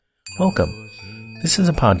Welcome. This is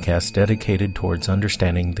a podcast dedicated towards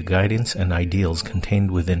understanding the guidance and ideals contained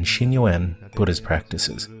within Shinnyo-en Buddhist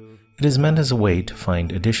practices. It is meant as a way to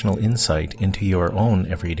find additional insight into your own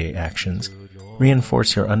everyday actions,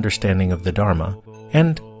 reinforce your understanding of the Dharma,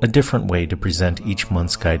 and a different way to present each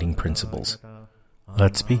month's guiding principles.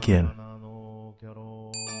 Let's begin.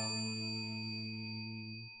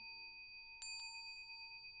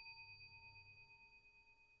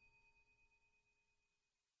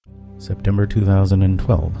 September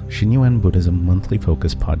 2012, Shinnyo-en Buddhism Monthly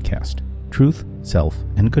Focus Podcast. Truth, Self,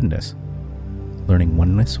 and Goodness. Learning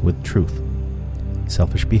Oneness with Truth.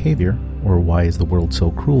 Selfish Behavior, or Why is the World So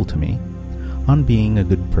Cruel to Me? On Being a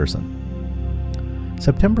Good Person.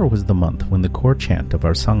 September was the month when the core chant of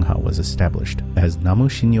our Sangha was established as Namu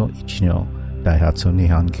Shinnyo Ichinyo Daihatsu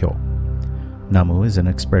Nihon Kyo. Namu is an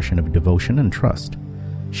expression of devotion and trust.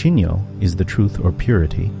 Shinnyo is the truth or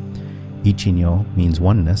purity. Ichinyo means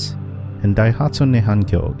oneness. And Daihatsu Nihon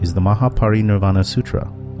Kyo is the Mahaparinirvana Sutra,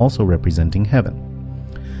 also representing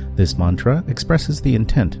heaven. This mantra expresses the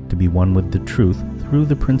intent to be one with the truth through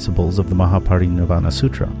the principles of the Mahaparinirvana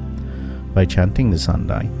Sutra. By chanting the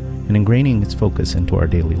Sandai and ingraining its focus into our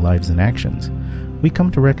daily lives and actions, we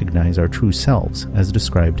come to recognize our true selves as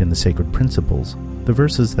described in the sacred principles, the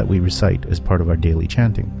verses that we recite as part of our daily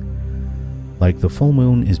chanting. Like the full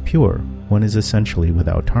moon is pure, one is essentially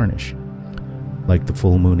without tarnish. Like the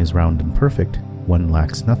full moon is round and perfect, one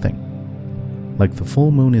lacks nothing. Like the full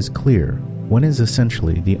moon is clear, one is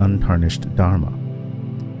essentially the untarnished Dharma.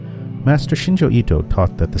 Master Shinjo Ito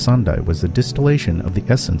taught that the Sandai was the distillation of the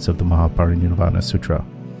essence of the Mahaparinirvana Sutra.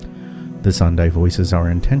 The Sandai voices our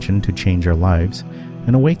intention to change our lives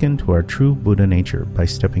and awaken to our true Buddha nature by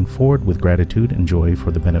stepping forward with gratitude and joy for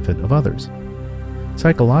the benefit of others.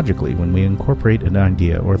 Psychologically, when we incorporate an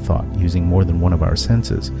idea or thought using more than one of our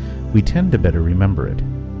senses, we tend to better remember it.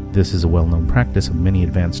 This is a well-known practice of many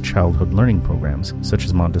advanced childhood learning programs, such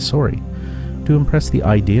as Montessori, to impress the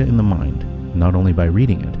idea in the mind, not only by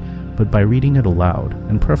reading it, but by reading it aloud,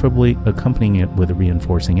 and preferably accompanying it with a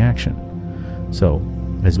reinforcing action. So,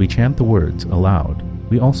 as we chant the words aloud,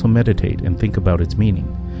 we also meditate and think about its meaning,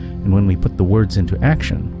 and when we put the words into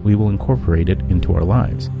action, we will incorporate it into our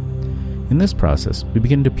lives. In this process, we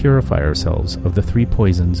begin to purify ourselves of the three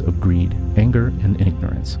poisons of greed, anger, and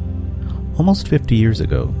ignorance. Almost 50 years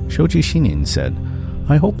ago, Shoji Shinin said,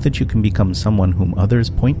 "I hope that you can become someone whom others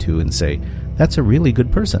point to and say, 'That's a really good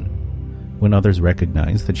person.' When others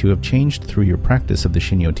recognize that you have changed through your practice of the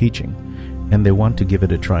Shinnyo teaching, and they want to give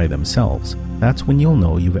it a try themselves, that's when you'll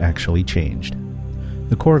know you've actually changed."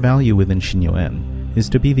 The core value within Shinnyo-en is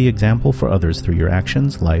to be the example for others through your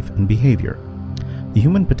actions, life, and behavior. The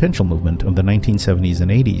Human Potential Movement of the 1970s and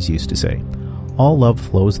 80s used to say, "All love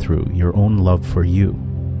flows through your own love for you."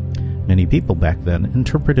 Many people back then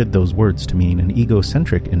interpreted those words to mean an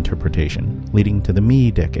egocentric interpretation, leading to the me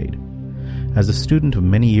decade. As a student of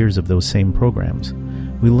many years of those same programs,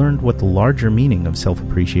 we learned what the larger meaning of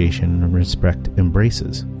self-appreciation and respect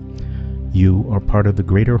embraces. You are part of the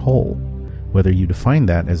greater whole, whether you define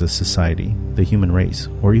that as a society, the human race,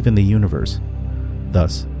 or even the universe.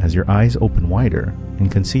 Thus, as your eyes open wider and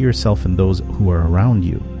can see yourself in those who are around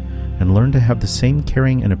you, and learn to have the same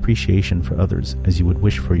caring and appreciation for others as you would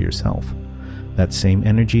wish for yourself, that same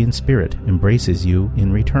energy and spirit embraces you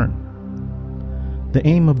in return. The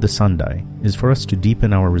aim of the Sandai is for us to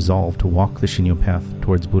deepen our resolve to walk the Shinnyo path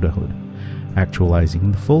towards Buddhahood,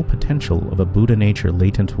 actualizing the full potential of a Buddha nature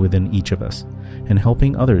latent within each of us, and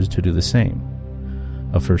helping others to do the same.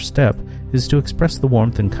 A first step is to express the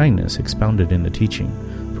warmth and kindness expounded in the teaching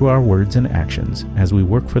through our words and actions as we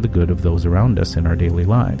work for the good of those around us in our daily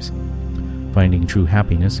lives. Finding true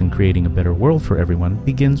happiness and creating a better world for everyone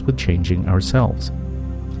begins with changing ourselves.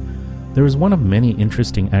 There is one of many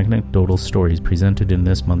interesting anecdotal stories presented in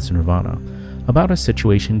this month's Nirvana about a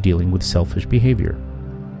situation dealing with selfish behavior.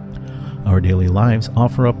 Our daily lives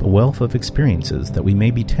offer up a wealth of experiences that we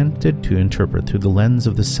may be tempted to interpret through the lens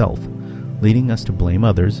of the self, leading us to blame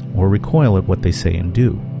others or recoil at what they say and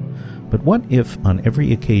do. But what if, on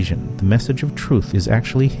every occasion, the message of truth is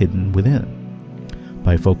actually hidden within?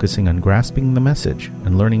 By focusing on grasping the message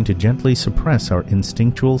and learning to gently suppress our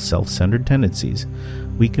instinctual self-centered tendencies,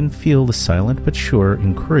 we can feel the silent but sure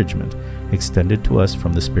encouragement extended to us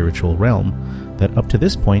from the spiritual realm that up to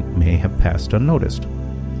this point may have passed unnoticed.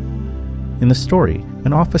 In the story,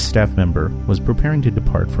 an office staff member was preparing to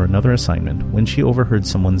depart for another assignment when she overheard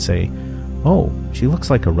someone say, "Oh, she looks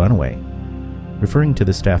like a runaway," referring to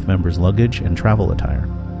the staff member's luggage and travel attire.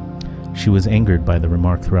 She was angered by the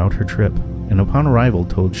remark throughout her trip, and upon arrival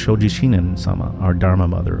told Shoji Shinin-sama, our Dharma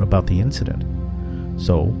mother, about the incident.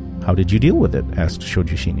 "So, how did you deal with it?" asked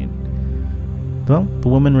Shoji Shinin. Well, the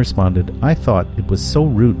woman responded, "I thought it was so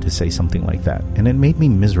rude to say something like that, and it made me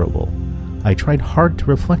miserable. I tried hard to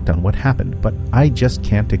reflect on what happened, but I just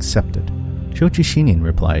can't accept it." Shoji Shinnyo-en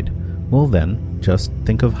replied, "Well then, just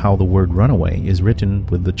think of how the word runaway is written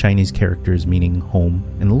with the Chinese characters meaning home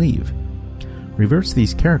and leave. Reverse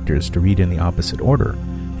these characters to read in the opposite order,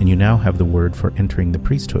 and you now have the word for entering the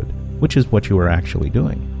priesthood, which is what you are actually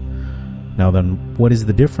doing. Now then, what is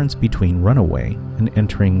the difference between runaway and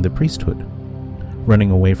entering the priesthood?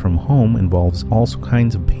 Running away from home involves all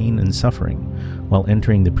kinds of pain and suffering, while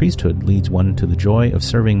entering the priesthood leads one to the joy of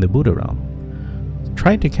serving the Buddha realm.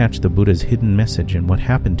 Try to catch the Buddha's hidden message in what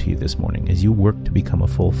happened to you this morning as you work to become a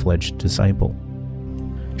full-fledged disciple."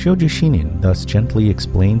 Shoji Shinnyo-en thus gently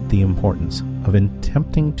explained the importance of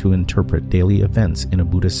attempting to interpret daily events in a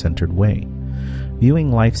Buddha-centered way.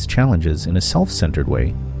 Viewing life's challenges in a self-centered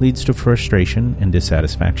way leads to frustration and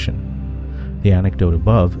dissatisfaction. The anecdote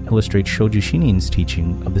above illustrates Shoji Shinnyo-en's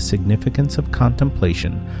teaching of the significance of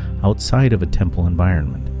contemplation outside of a temple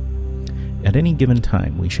environment. At any given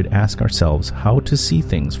time, we should ask ourselves how to see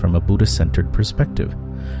things from a Buddha-centered perspective,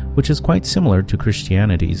 which is quite similar to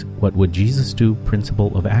Christianity's "what would Jesus do"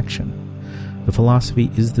 principle of action. The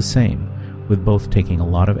philosophy is the same, with both taking a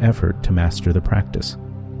lot of effort to master the practice.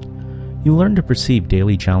 You learn to perceive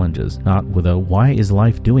daily challenges not with a "why is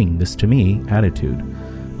life doing this to me" attitude,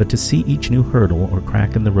 but to see each new hurdle or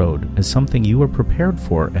crack in the road as something you are prepared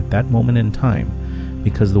for at that moment in time,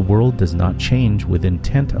 because the world does not change with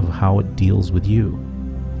intent of how it deals with you.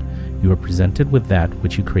 You are presented with that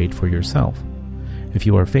which you create for yourself. If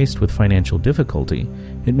you are faced with financial difficulty,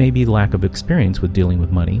 it may be lack of experience with dealing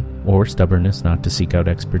with money or stubbornness not to seek out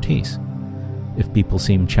expertise. If people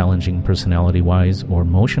seem challenging personality-wise or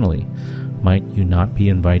emotionally, might you not be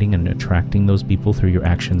inviting and attracting those people through your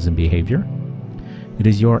actions and behavior? It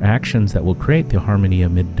is your actions that will create the harmony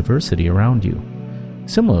amid diversity around you.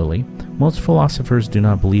 Similarly, most philosophers do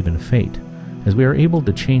not believe in fate, as we are able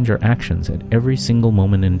to change our actions at every single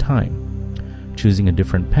moment in time. Choosing a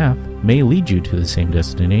different path may lead you to the same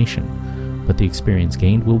destination, but the experience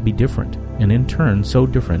gained will be different, and in turn, so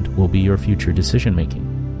different will be your future decision-making.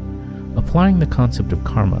 Applying the concept of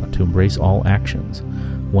karma to embrace all actions,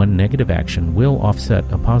 one negative action will offset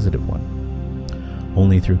a positive one.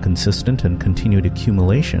 Only through consistent and continued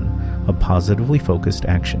accumulation of positively focused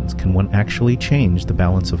actions can one actually change the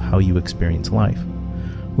balance of how you experience life.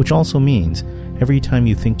 Which also means, every time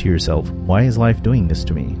you think to yourself, "Why is life doing this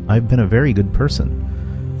to me? I've been a very good person,"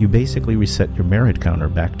 you basically reset your merit counter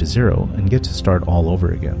back to 0 and get to start all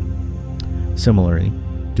over again. Similarly,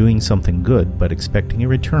 doing something good but expecting a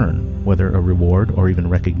return, whether a reward or even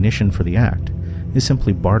recognition for the act, is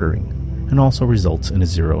simply bartering and also results in a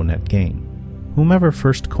 0 net gain. Whomever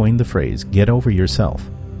first coined the phrase, "get over yourself,"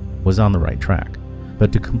 was on the right track.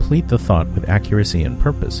 But to complete the thought with accuracy and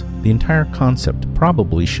purpose, the entire concept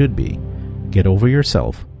probably should be, get over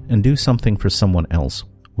yourself and do something for someone else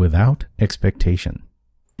without expectation.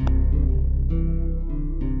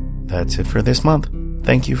 That's it for this month.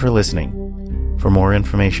 Thank you for listening. For more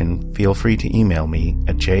information, feel free to email me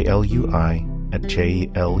at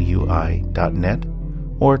jlui@jlui.net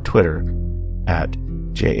or Twitter at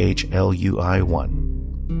JHLUI1.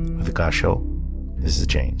 With Gasho, this is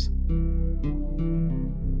James.